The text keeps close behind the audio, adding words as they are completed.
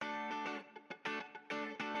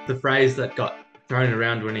The phrase that got thrown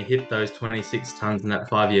around when he hit those 26 tons in that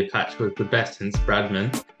 5 year patch was the best since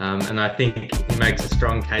Bradman. And I think he makes a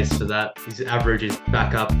strong case for that. His average is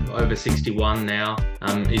back up over 61 now.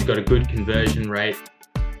 He's got a good conversion rate.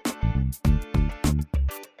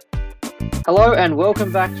 Hello and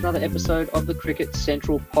welcome back to another episode of the Cricket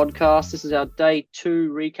Central podcast. This is our day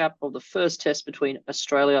 2 recap of the first test between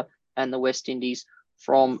Australia and the West Indies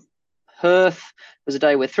from Perth. It was a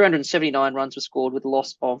day where 379 runs were scored with a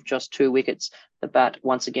loss of just 2 wickets. The bat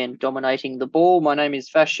once again dominating the ball. My name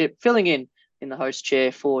is Vas Shipp, filling in the host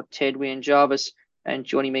chair for Ted Wynn Jarvis, and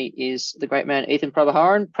joining me is the great man Ethan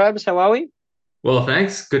Prabhaharan. Prabs, how are we? Well,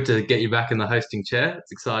 thanks. Good to get you back in the hosting chair.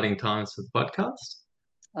 It's exciting times for the podcast.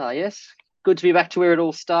 Yes. Good to be back to where it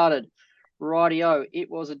all started. Rightio,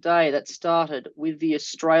 it was a day that started with the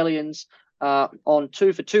Australians on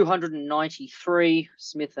 2 for 293.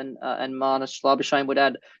 Smith and Labuschagne would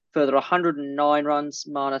add further 109 runs.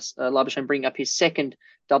 Labuschagne bringing up his second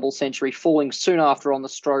double century, falling soon after on the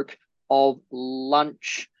stroke of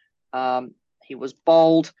lunch. He was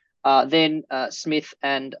bowled. Then Smith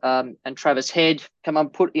and Travis Head come on,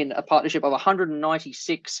 put in a partnership of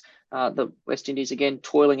 196. The West Indies again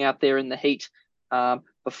toiling out there in the heat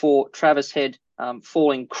before Travis Head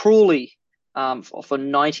falling cruelly for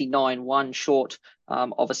 99, one short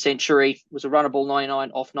of a century. It was a runnable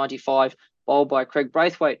 99 off 95, bowled by Craig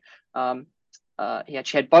Braithwaite. He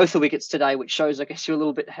actually had both the wickets today, which shows, I guess, you a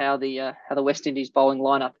little bit how the West Indies bowling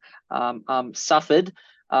lineup suffered.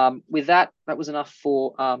 With that was enough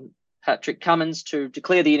for Patrick Cummins to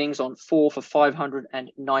declare the innings on 4 for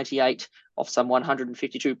 598 off some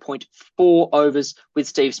 152.4 overs, with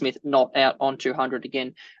Steve Smith not out on 200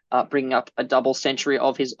 again, bringing up a double century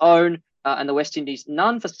of his own. And the West Indies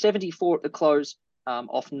none for 74 at the close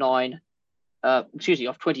off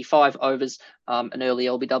 25 overs. An early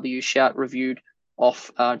LBW shout reviewed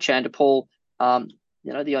off Chanderpaul.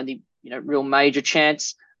 The only real major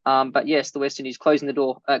chance. But yes, the West Indies closing the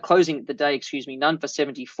day, none for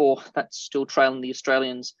 74. That's still trailing the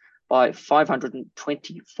Australians by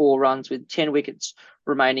 524 runs with 10 wickets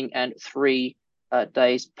remaining and 3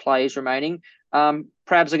 days plays remaining.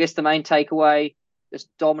 Perhaps, I guess, the main takeaway, just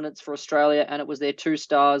dominance for Australia, and it was their 2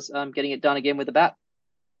 stars getting it done again with the bat.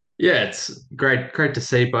 Yeah, it's great to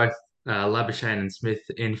see both Labuschagne and Smith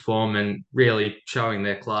in form and really showing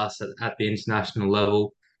their class at the international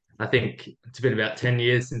level. I think it's been about 10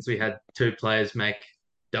 years since we had 2 players make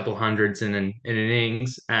double hundreds in an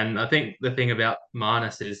innings. And I think the thing about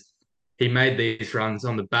Marnus is he made these runs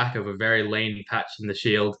on the back of a very lean patch in the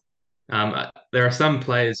Shield. There are some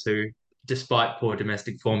players who, despite poor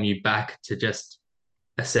domestic form, you back to just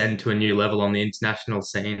ascend to a new level on the international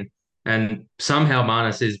scene. And somehow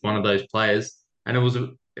Marnus is one of those players. And it was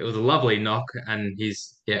a lovely knock, and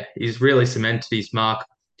he's really cemented his mark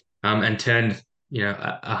and turned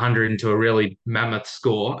 100 into a really mammoth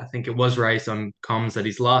score. I think it was raised on comms that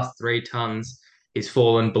his last 3 tons he's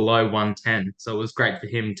fallen below 110. So it was great for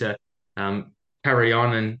him to carry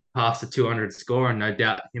on and pass the 200 score, and no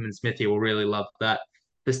doubt him and Smithy will really love that.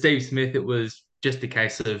 For Steve Smith, it was just a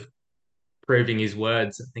case of proving his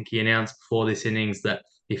words. I think he announced before this innings that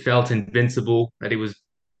he felt invincible, that he was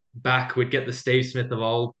back, would get the Steve Smith of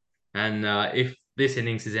old. And if this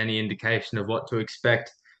innings is any indication of what to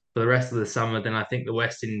expect for the rest of the summer, then I think the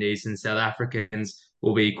West Indies and South Africans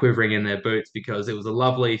will be quivering in their boots, because it was a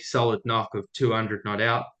lovely, solid knock of 200 not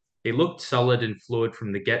out. He looked solid and fluid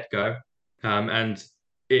from the get-go. And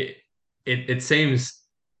it seems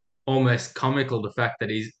almost comical, the fact that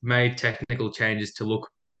he's made technical changes to look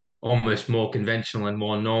almost more conventional and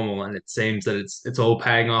more normal, and it seems that it's all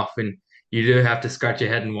paying off. And you do have to scratch your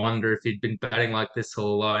head and wonder if he'd been batting like this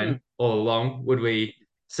all along. Would we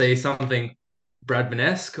see something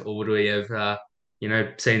Bradman-esque, or would we have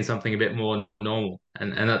seen something a bit more normal?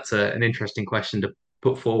 And that's an interesting question to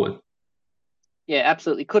put forward. Yeah,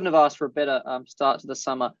 absolutely. Couldn't have asked for a better start to the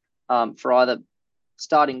summer for either,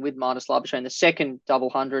 starting with Marnus Labuschagne, the second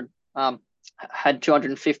double hundred. Had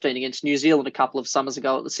 215 against New Zealand a couple of summers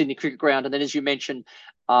ago at the Sydney Cricket Ground. And then, as you mentioned,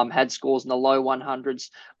 had scores in the low 100s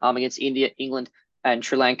against India, England, and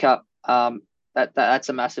Sri Lanka. That's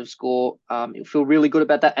a massive score. You'll feel really good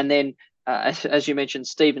about that. And then, as you mentioned,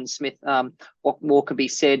 Stephen Smith, what more could be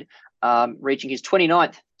said, reaching his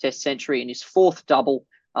 29th Test century in his 4th double.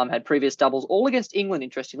 Had previous doubles all against England,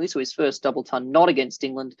 interestingly. So his first double ton not against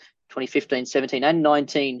England, 2015, 17, and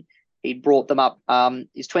 19. He brought them up.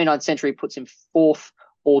 His 29th century puts him 4th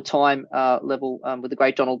all-time level with the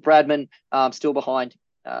great Donald Bradman, still behind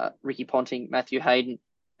Ricky Ponting, Matthew Hayden,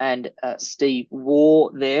 and Steve Waugh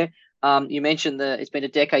there. You mentioned it's been a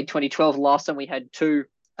decade, 2012, last time we had 2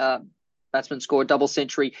 batsmen score a double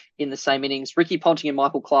century in the same innings. Ricky Ponting and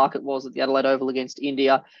Michael Clarke it was at the Adelaide Oval against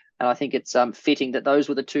India. And I think it's fitting that those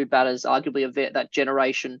were the two batters, arguably of that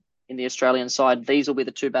generation in the Australian side. These will be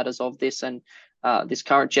the two batters of this and this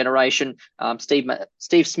current generation.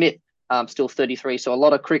 Steve Smith, still 33, so a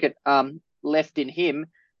lot of cricket left in him.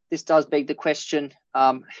 This does beg the question,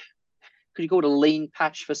 could you call it a lean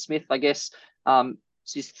patch for Smith? I guess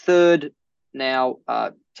it's his third now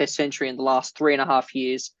Test century in the last 3.5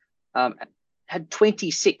 years. Had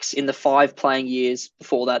 26 in the 5 playing years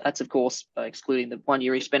before that. That's, of course, excluding the 1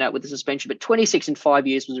 year he spent out with the suspension. But 26 in 5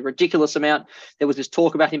 years was a ridiculous amount. There was this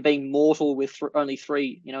talk about him being mortal with only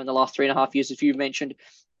 3, in the last 3.5 years, as you mentioned.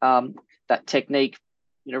 That technique,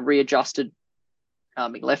 readjusted,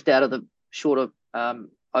 being left out of the shorter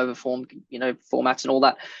overform, formats and all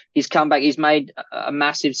that. He's come back. He's made a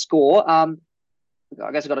massive score. I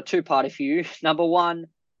guess I've got a two-parter for you. Number one,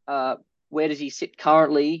 where does he sit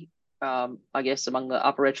currently, I guess, among the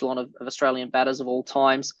upper echelon of Australian batters of all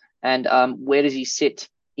times? And where does he sit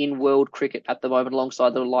in world cricket at the moment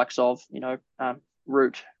alongside the likes of,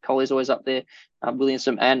 Root? Kohli's always up there,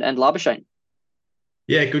 Williamson and Labuschagne.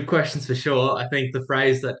 Yeah, good questions for sure. I think the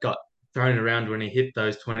phrase that got thrown around when he hit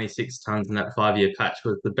those 26 tons in that 5 year patch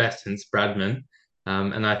was the best since Bradman.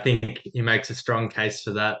 And I think he makes a strong case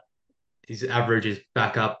for that. His average is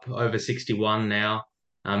back up over 61 now.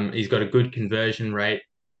 He's got a good conversion rate.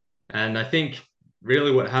 And I think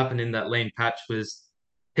really what happened in that lean patch was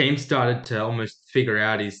teams started to almost figure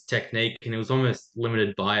out his technique and he was almost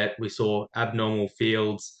limited by it. We saw abnormal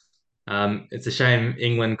fields. It's a shame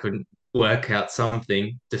England couldn't work out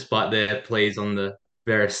something despite their pleas on the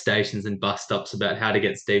various stations and bus stops about how to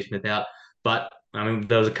get Steve Smith out. But I mean,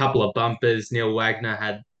 there was a couple of bumpers. Neil Wagner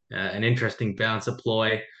had an interesting bouncer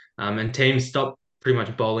ploy, and teams stopped pretty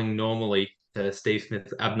much bowling normally to Steve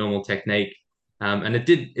Smith's abnormal technique. And it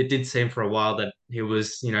did seem for a while that he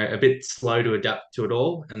was, a bit slow to adapt to it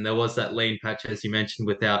all. And there was that lean patch, as you mentioned,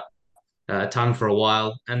 without a ton for a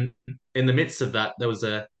while. And in the midst of that, there was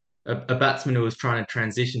a batsman who was trying to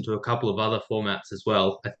transition to a couple of other formats as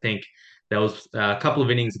well. I think there was a couple of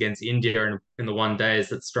innings against India in the one days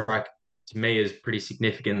that strike to me as pretty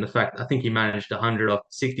significant. The fact I think he managed 100 off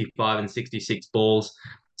 65 and 66 balls.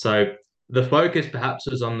 So the focus perhaps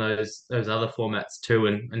was on those other formats too,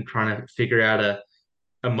 and trying to figure out a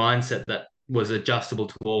mindset that was adjustable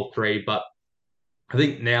to all three. But I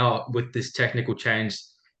think now with this technical change,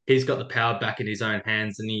 he's got the power back in his own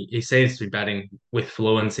hands, and he seems to be batting with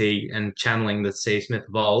fluency and channeling the Steve Smith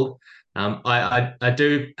of old. I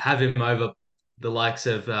do have him over the likes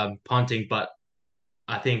of Ponting, but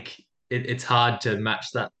I think it's hard to match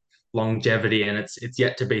that longevity, and it's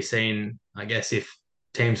yet to be seen. I guess if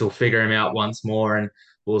teams will figure him out once more, and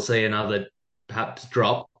we'll see another perhaps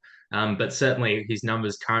drop. But certainly his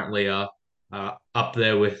numbers currently are up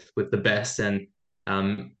there with the best, and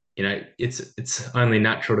it's only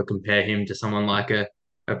natural to compare him to someone like a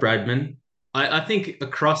Bradman. I think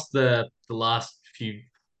across the last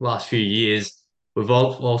few years, we've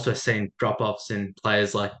also seen drop offs in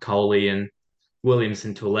players like Kohli and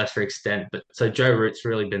Williamson to a lesser extent, but so Joe Root's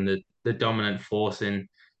really been the dominant force in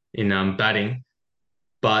batting.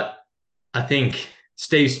 But I think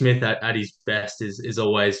Steve Smith at his best is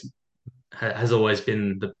always has always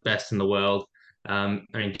been the best in the world. I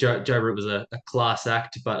mean, Joe Root was a class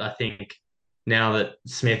act, but I think now that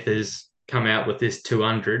Smith has come out with this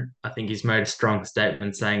 200, I think he's made a strong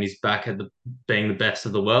statement saying he's back at being the best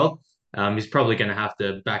of the world. He's probably going to have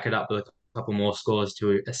to back it up with a couple more scores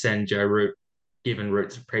to ascend Joe Root, given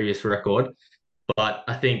Root's previous record. But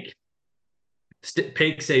I think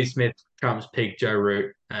peak Steve Smith trumps peak Joe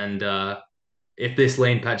Root, and if this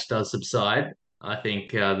lean patch does subside, I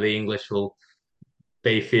think the English will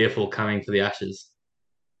be fearful coming for the Ashes.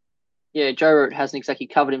 Yeah, Joe Root hasn't exactly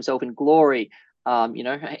covered himself in glory,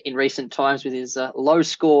 in recent times with his low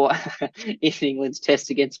score in England's test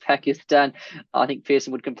against Pakistan. I think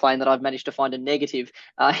Pearson would complain that I've managed to find a negative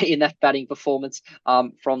in that batting performance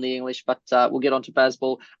from the English, but we'll get on to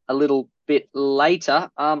Bazball a little bit later.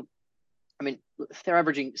 I mean, they're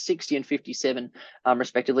averaging 60 and 57,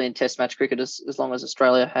 respectively, in Test match cricket. As long as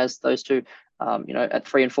Australia has those two, at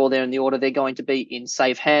 3 and 4 there in the order, they're going to be in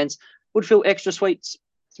safe hands. Would feel extra sweet.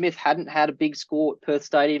 Smith hadn't had a big score at Perth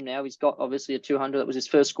Stadium. Now he's got obviously a 200. That was his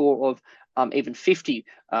first score of even 50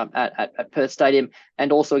 at Perth Stadium,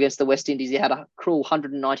 and also against the West Indies, he had a cruel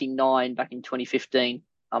 199 back in 2015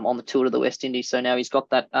 on the tour to the West Indies. So now he's got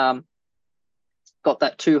that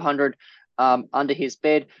 200 under his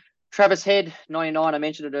bed. Travis Head, 99, I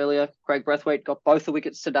mentioned it earlier. Craig Brathwaite got both the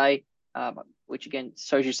wickets today, which again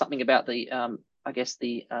shows you something about the I guess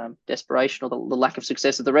the desperation or the lack of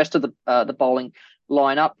success of the rest of the bowling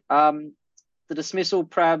lineup. The dismissal,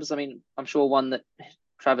 Prabs. I mean, I'm sure one that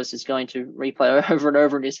Travis is going to replay over and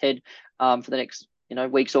over in his head for the next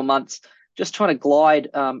weeks or months. Just trying to glide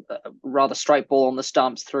a rather straight ball on the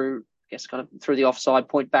stumps through, I guess, kind of through the offside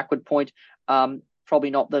point, backward point. Probably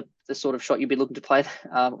not the sort of shot you'd be looking to play.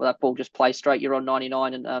 That ball just play straight. You're on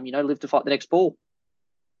 99 and live to fight the next ball.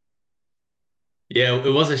 Yeah, it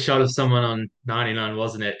was a shot of someone on 99,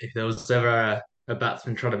 wasn't it? If there was ever a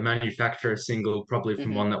batsman trying to manufacture a single, probably from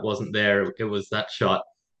Mm-hmm. one that wasn't there, it was that shot.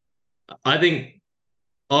 I think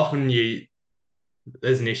often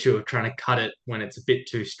there's an issue of trying to cut it when it's a bit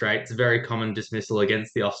too straight. It's a very common dismissal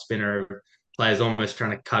against the off spinner of players almost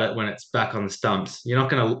trying to cut it when it's back on the stumps. You're not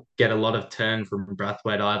going to get a lot of turn from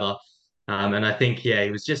Brathwaite either. And I think, yeah,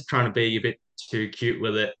 he was just trying to be a bit too cute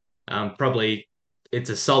with it. Probably it's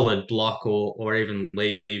a solid block or even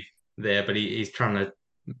leave there, but he's trying to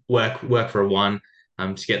work for a one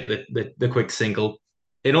to get the quick single.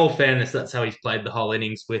 In all fairness, that's how he's played the whole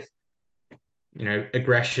innings with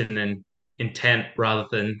aggression and intent rather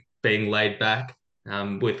than being laid back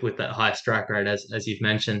with that high strike rate as you've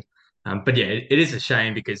mentioned. But yeah, it is a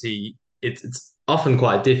shame because it's often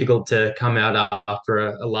quite difficult to come out after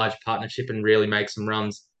a large partnership and really make some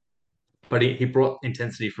runs. But he brought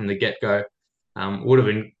intensity from the get go. Would have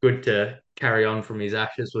been good to carry on from his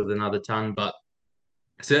ashes with another ton, but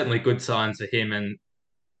certainly good signs for him and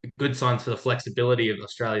good signs for the flexibility of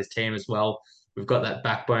Australia's team as well. We've got that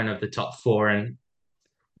backbone of the top four, and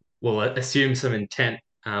we'll assume some intent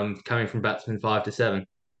coming from batsmen 5 to 7.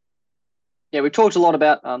 Yeah, we talked a lot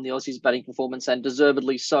about the Aussies' batting performance, and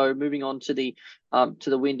deservedly so. Moving on to the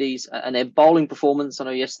Windies and their bowling performance. I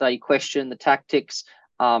know yesterday you questioned the tactics,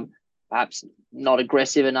 perhaps not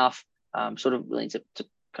aggressive enough, sort of willing to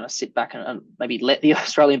kind of sit back and maybe let the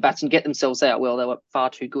Australian batsmen get themselves out. Well, they were far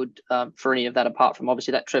too good for any of that, apart from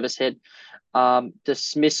obviously that Trevor's head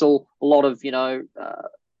dismissal. A lot of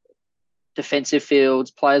defensive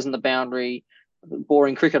fields, players on the boundary,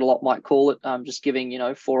 boring cricket, a lot might call it, just giving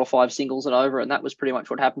 4 or 5 singles and over, and that was pretty much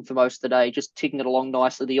what happened for most of the day. Just ticking it along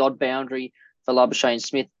nicely. The odd boundary for Labuschagne,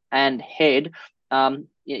 Smith, and Head.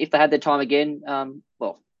 If they had their time again,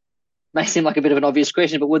 well, may seem like a bit of an obvious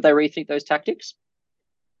question, but would they rethink those tactics?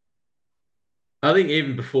 I think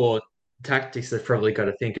even before tactics, they've probably got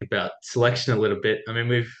to think about selection a little bit. I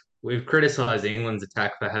mean, we've criticised England's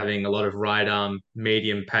attack for having a lot of right arm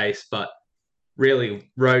medium pace, but really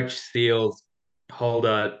Roach, Steele,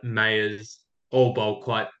 Holder, Mayers all bowl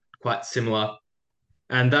quite similar.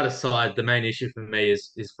 And that aside, the main issue for me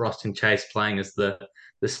is Frost and Chase playing as the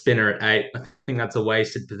spinner at 8. I think that's a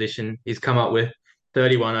wasted position. He's come up with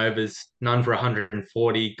 31 overs, none for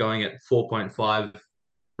 140, going at 4.5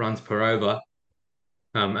 runs per over.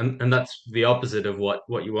 And that's the opposite of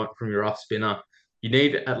what you want from your off spinner. You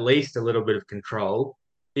need at least a little bit of control,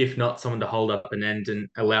 if not someone to hold up an end and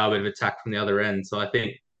allow a bit of attack from the other end. So I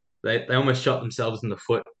think they almost shot themselves in the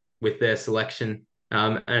foot with their selection.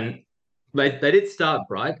 And they did start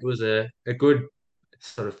bright. It was a good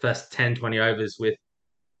sort of first 10, 20 overs with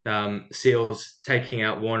Seals taking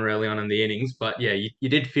out Warner early on in the innings. But yeah, you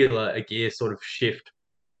did feel a gear sort of shift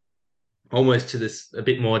almost to this a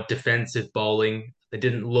bit more defensive bowling. They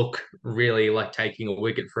didn't look really like taking a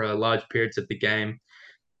wicket for a large periods of the game.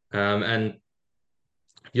 And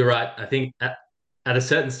you're right. I think at a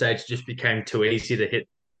certain stage, it just became too easy to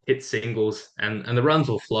hit singles, and the runs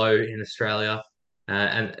will flow in Australia.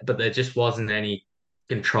 But there just wasn't any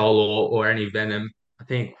control or any venom. I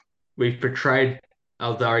think we've portrayed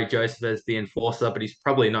Aldari Joseph as the enforcer, but he's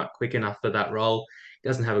probably not quick enough for that role. He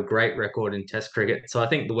doesn't have a great record in Test cricket, so I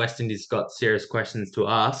think the West Indies got serious questions to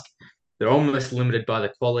ask. They're almost limited by the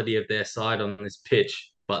quality of their side on this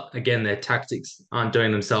pitch, but again, their tactics aren't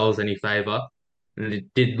doing themselves any favour. And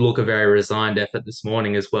it did look a very resigned effort this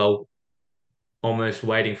morning as well, almost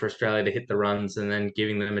waiting for Australia to hit the runs and then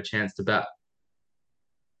giving them a chance to bat.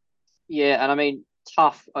 Yeah, and I mean,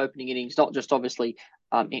 tough opening innings, not just obviously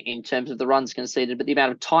in terms of the runs conceded, but the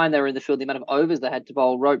amount of time they were in the field, the amount of overs they had to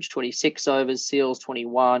bowl. Roach 26 overs, Seals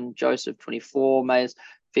 21, Joseph 24, Mayers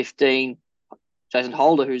 15, Jason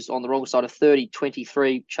Holder, who's on the wrong side of 30,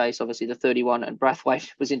 23, Chase obviously the 31, and Brathwaite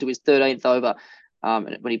was into his 13th over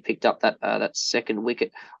when he picked up that second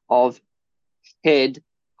wicket of Head.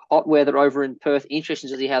 Hot weather over in Perth. Interesting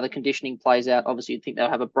to see how the conditioning plays out. Obviously, you'd think they'll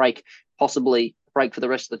have a break, possibly break for the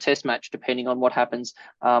rest of the Test match, depending on what happens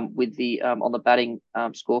with the on the batting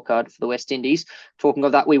scorecard for the West Indies. Talking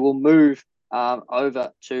of that, we will move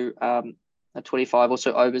over to 25 or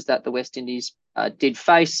so overs that the West Indies did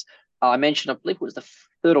face. I mentioned, I believe it was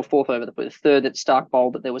the third or fourth over, the third that Stark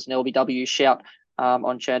bowled, but there was an LBW shout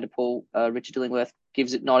on Chanderpaul. Richard Illingworth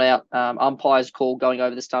gives it not out. Umpire's call going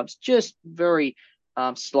over the stumps, just very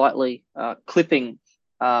slightly clipping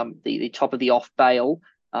the top of the off bail.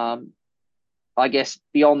 I guess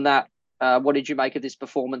beyond that, what did you make of this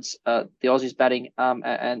performance? The Aussies batting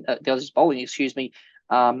and the Aussies bowling, excuse me,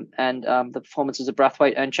 and the performances of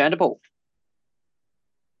Brathwaite and Chanderpaul.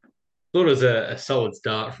 Thought it was a solid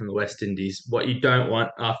start from the West Indies. What you don't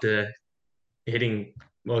want after hitting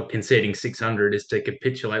well conceding 600 is to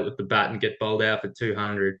capitulate with the bat and get bowled out for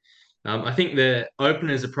 200. I think the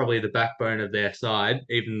openers are probably the backbone of their side,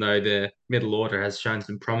 even though the middle order has shown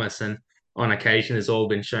some promise and on occasion has all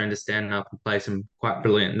been shown to stand up and play some quite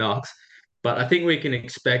brilliant knocks. But I think we can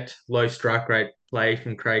expect low strike rate play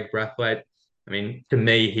from Craig Brathwaite. I mean, to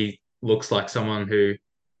me, he looks like someone who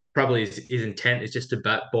probably his intent is just to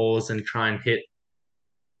bat balls and try and hit,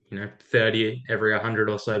 30 every 100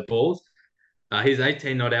 or so balls. His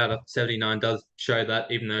 18 not out of 79 does show that,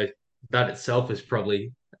 even though that itself is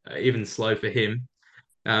probably even slow for him.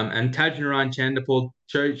 And Tagenarine Chanderpaul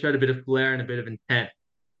showed a bit of flair and a bit of intent.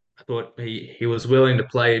 I thought he was willing to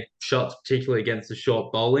play shots, particularly against the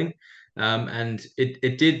short bowling. And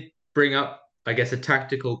it did bring up, I guess, a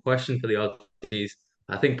tactical question for the Aussies.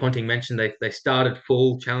 I think Ponting mentioned they started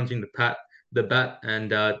full, challenging the bat,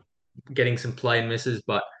 and getting some play and misses,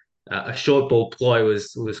 but a short ball ploy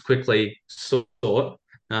was quickly sought.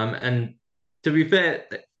 And to be fair,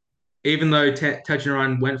 even though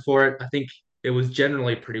Tagenarine went for it, I think it was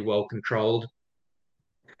generally pretty well controlled.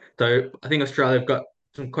 So I think Australia have got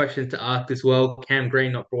some questions to ask as well. Cam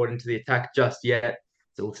Green not brought into the attack just yet,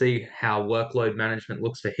 so we'll see how workload management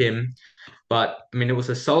looks for him. But I mean, it was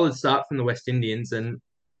a solid start from the West Indians, and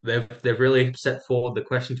they've really set forward the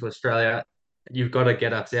question to Australia: you've got to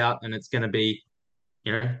get us out, and it's going to be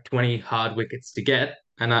 20 hard wickets to get.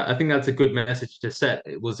 And I think that's a good message to set.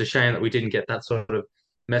 It was a shame that we didn't get that sort of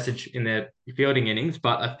message in their fielding innings,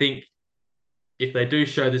 but I think if they do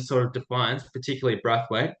show this sort of defiance, particularly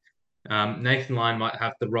Brathwaite, Nathan Lyon might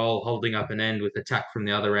have the role holding up an end with attack from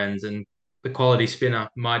the other ends, and the quality spinner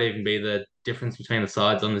might even be the difference between the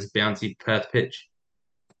sides on this bouncy Perth pitch.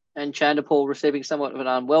 And Chanderpaul receiving somewhat of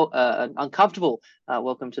an uncomfortable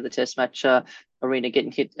welcome to the Test match arena,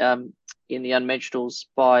 getting hit in the unmentionables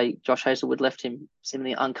by Josh Hazlewood left him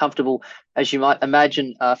seemingly uncomfortable, as you might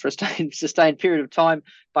imagine, for a sustained period of time.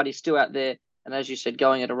 But he's still out there, and as you said,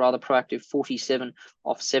 going at a rather proactive 47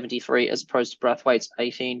 off 73, as opposed to Brathwaite's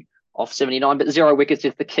 18 off 79. But 0 wickets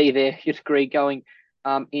is the key there. You'd agree going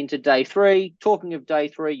into day 3. Talking of day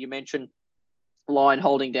 3, you mentioned line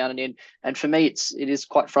holding down an end, and for me it is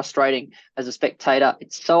quite frustrating as a spectator.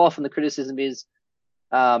 It's so often the criticism is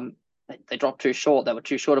they dropped too short, they were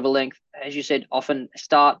too short of a length. As you said, often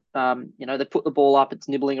start they put the ball up, it's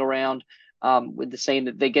nibbling around with the seam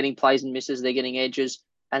that they're getting plays and misses, they're getting edges,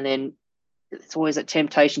 and then it's always that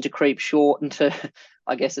temptation to creep short and to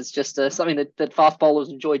I guess it's just something that fast bowlers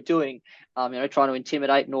enjoy doing, trying to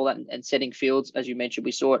intimidate and all that, and setting fields. As you mentioned,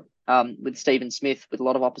 we saw it with Stephen Smith, with a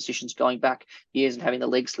lot of oppositions going back years and having the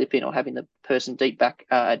leg slip in or having the person deep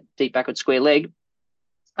backward square leg.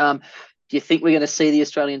 Do you think we're going to see the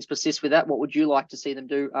Australians persist with that? What would you like to see them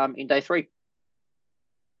do in day 3?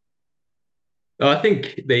 Well, I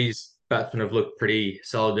think these batsmen have looked pretty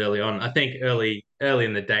solid early on. I think early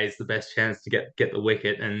in the day is the best chance to get the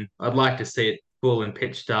wicket, and I'd like to see it full and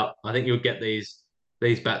pitched up. I think you'll get these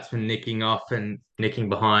batsmen nicking off and nicking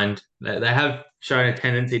behind. They have shown a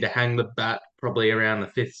tendency to hang the bat probably around the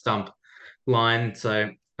fifth stump line. So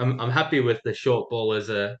I'm happy with the short ball as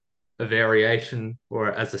a variation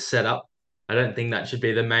or as a setup. I don't think that should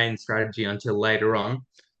be the main strategy until later on,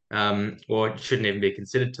 or it shouldn't even be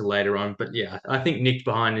considered till later on. But yeah, I think nicked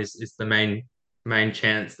behind is the main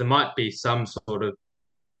chance. There might be some sort of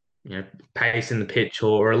pace in the pitch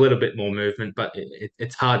or a little bit more movement, but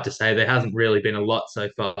it's hard to say. There hasn't really been a lot so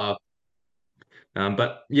far.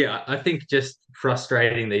 But yeah, I think just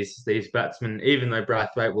frustrating these batsmen, even though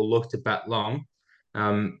Brathwaite will look to bat long,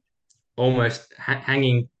 almost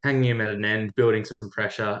hanging him at an end, building some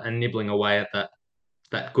pressure and nibbling away at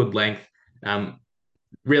that good length.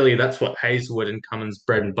 Really, that's what Hazlewood and Cummins'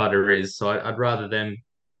 bread and butter is. So I'd rather them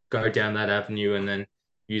go down that avenue and then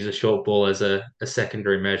use a short ball as a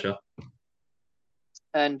secondary measure.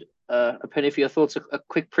 And a penny for your thoughts. A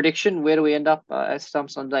quick prediction: where do we end up as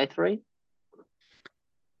stumps on day 3?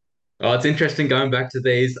 Oh, it's interesting going back to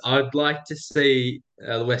these. I'd like to see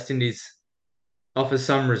the West Indies offer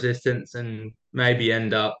some resistance and maybe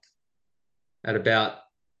end up at about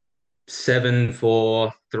 7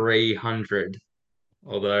 for 300.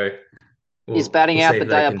 Although Is we'll batting out see the if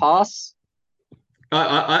they day a can. pass?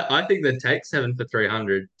 I think they'd take 7 for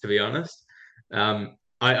 300, to be honest. I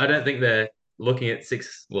don't think they're looking at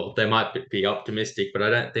six. Well, they might be optimistic, but I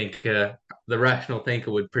don't think the rational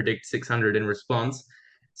thinker would predict 600 in response.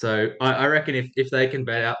 So I reckon if they can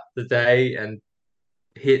bet out the day and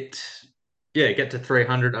hit, yeah, get to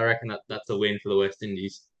 300, I reckon that's a win for the West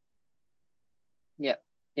Indies. Yeah,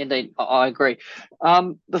 indeed, I agree.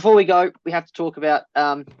 Before we go, we have to talk about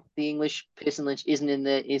the English. Pearson Lynch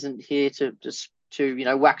isn't here to just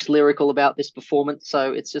to wax lyrical about this performance.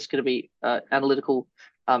 So it's just going to be analytical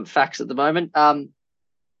facts at the moment. The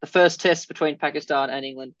first test between Pakistan and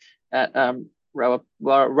England at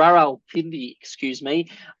Rawalpindi, excuse me,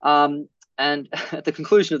 and at the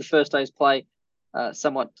conclusion of the first day's play,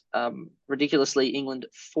 somewhat ridiculously, England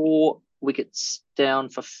 4 wickets down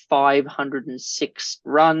for 506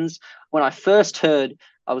 runs. When I first heard,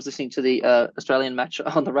 I was listening to the Australian match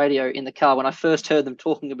on the radio in the car. When I first heard them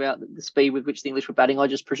talking about the speed with which the English were batting, I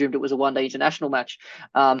just presumed it was a one-day international match.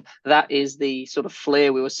 That is the sort of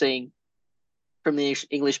flair we were seeing from the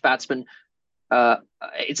English batsmen.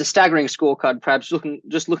 It's a staggering scorecard. Perhaps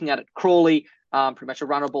looking at it, Crawley, pretty much a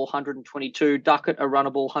runnable 122, Duckett a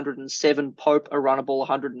runnable 107, Pope a runnable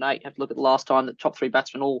 108. Have to look at the last time the top three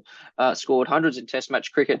batsmen all scored hundreds in Test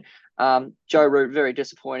match cricket. Joe Root, very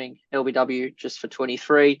disappointing. LBW just for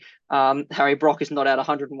 23. Harry Brock is not out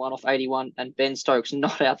 101 off 81, and Ben Stokes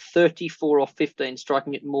not out 34 off 15,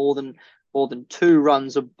 striking at more than 2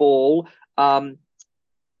 runs a ball. Bazball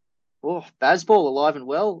alive and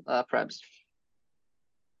well, perhaps.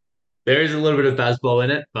 There is a little bit of baseball in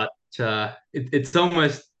it, but it's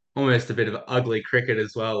almost a bit of ugly cricket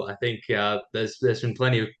as well. I think there's been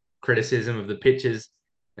plenty of criticism of the pitches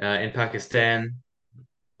in Pakistan.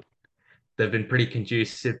 They've been pretty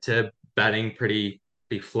conducive to batting, pretty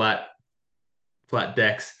flat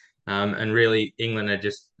decks, and really England are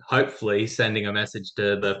just hopefully sending a message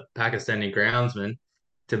to the Pakistani groundsmen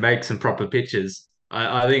to make some proper pitches.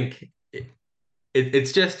 I think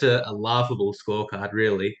it's just a laughable scorecard,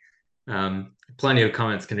 really. Plenty of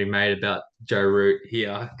comments can be made about Joe Root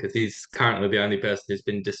here because he's currently the only person who's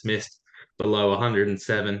been dismissed below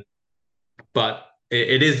 107. But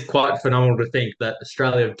it is quite phenomenal to think that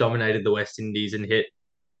Australia have dominated the West Indies and hit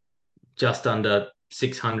just under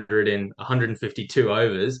 600 in 152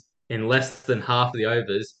 overs. In less than half of the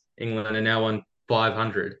overs, England are now on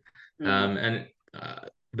 500. Mm. And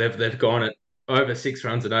they've gone at over 6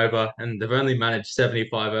 runs and over, and they've only managed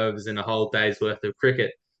 75 overs in a whole day's worth of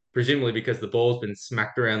cricket, presumably because the ball's been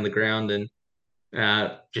smacked around the ground and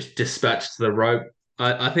just dispatched to the rope.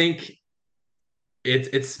 I think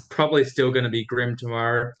it's probably still going to be grim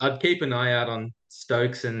tomorrow. I'd keep an eye out on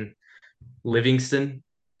Stokes and Livingston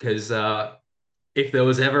because if there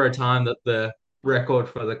was ever a time that the record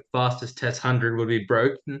for the fastest Test 100 would be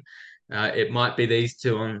broken, it might be these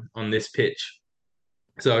two on this pitch.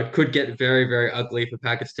 So it could get very, very ugly for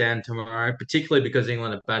Pakistan tomorrow, particularly because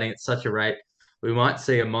England are batting at such a rate. We might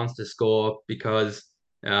see a monster score because,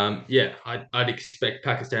 yeah, I'd expect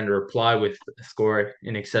Pakistan to reply with a score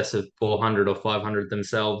in excess of 400 or 500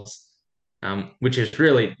 themselves, which is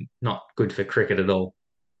really not good for cricket at all.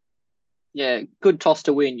 Yeah, good toss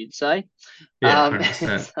to win, you'd say. Yeah,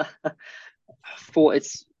 100%.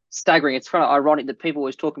 It's staggering. It's kind of ironic that people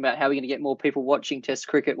always talking about how we're going to get more people watching Test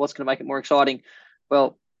cricket. What's going to make it more exciting?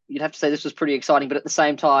 Well, you'd have to say this was pretty exciting, but at the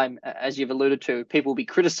same time, as you've alluded to, people will be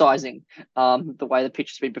criticising the way the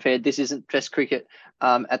pitch has been prepared. This isn't Test cricket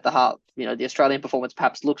at the heart. The Australian performance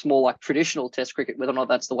perhaps looks more like traditional Test cricket. Whether or not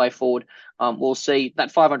that's the way forward, we'll see.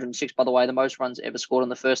 That 506, by the way, the most runs ever scored on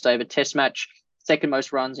the first day of a Test match. Second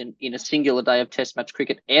most runs in a singular day of Test match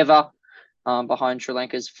cricket ever, behind Sri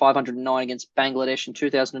Lanka's 509 against Bangladesh in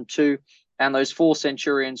 2002. And those 4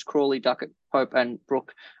 Centurions, Crawley, Duckett, Pope, and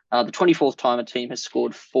Brook, the 24th time a team has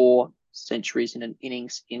scored 4 centuries in an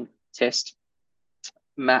innings in Test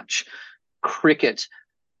match cricket.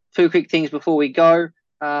 2 quick things before we go.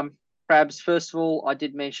 Crabs, first of all, I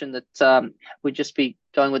did mention that we'd just be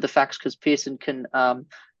going with the facts because Pearson can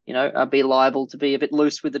be liable to be a bit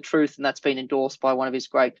loose with the truth, and that's been endorsed by one of his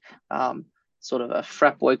great sort of a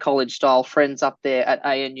frat boy college style friends up there at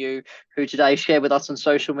ANU, who today shared with us on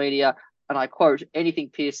social media, and I quote, anything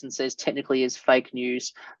Pearson says technically is fake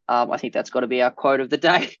news. I think that's got to be our quote of the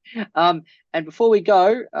day. And before we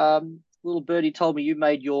go, little birdie told me you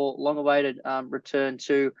made your long-awaited return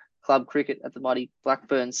to club cricket at the mighty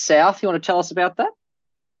Blackburn South. You want to tell us about that?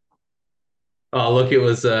 Oh, look, it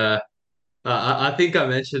was. I think I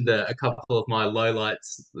mentioned a couple of my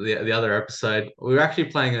lowlights the other episode. We were actually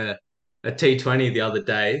playing a T20 the other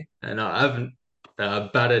day, and I haven't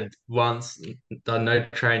batted once, done no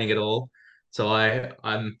training at all. So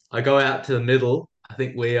I go out to the middle, I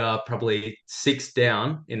think we are probably six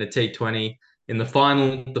down in a T20 in the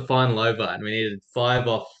final over, and we needed five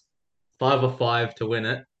or five to win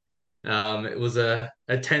it. It was a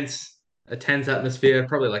tense atmosphere,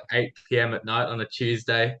 probably like 8 p.m. at night on a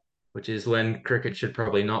Tuesday, which is when cricket should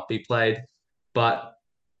probably not be played. But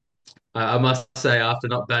I must say, after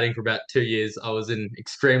not batting for about 2 years, I was in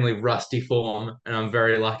extremely rusty form, and I'm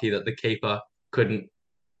very lucky that the keeper couldn't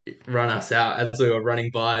run us out as we were running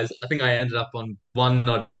bys. I think I ended up on one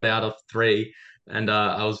not out of three, and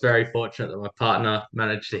I was very fortunate that my partner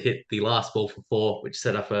managed to hit the last ball for four, which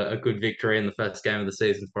set up a good victory in the first game of the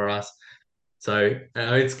season for us. So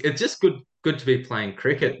it's just good to be playing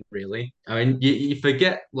cricket, really. I mean, you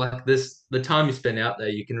forget like this the time you spend out there,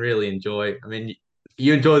 you can really enjoy. I mean,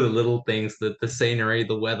 you enjoy the little things, the scenery,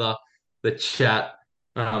 the weather, the chat,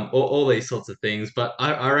 all these sorts of things. But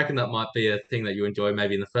I reckon that might be a thing that you enjoy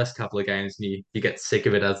maybe in the first couple of games, and you get sick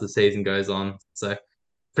of it as the season goes on. So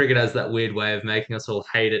cricket has that weird way of making us all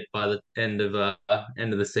hate it by the end of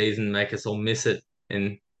the season, make us all miss it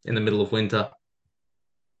in the middle of winter.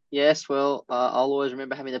 Yes, well, I'll always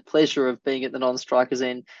remember having the pleasure of being at the non-strikers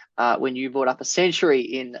end when you brought up a century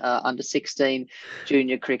in under 16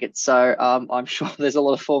 junior cricket. So I'm sure there's a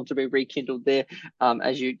lot of form to be rekindled there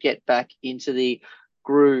as you get back into the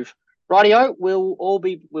groove. Rightio,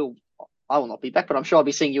 I will not be back, but I'm sure I'll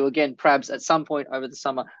be seeing you again, perhaps at some point over the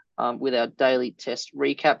summer with our daily test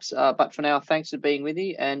recaps. But for now, thanks for being with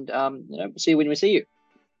you, and see you when we see you.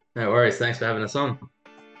 No worries. Thanks for having us on.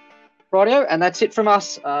 Rightio, and that's it from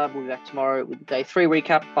us. We'll be back tomorrow with the day 3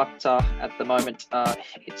 recap, but at the moment,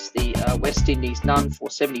 it's the West Indies none for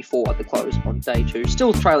 74 at the close on day 2,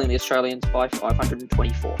 still trailing the Australians by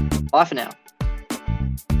 524. Bye for now.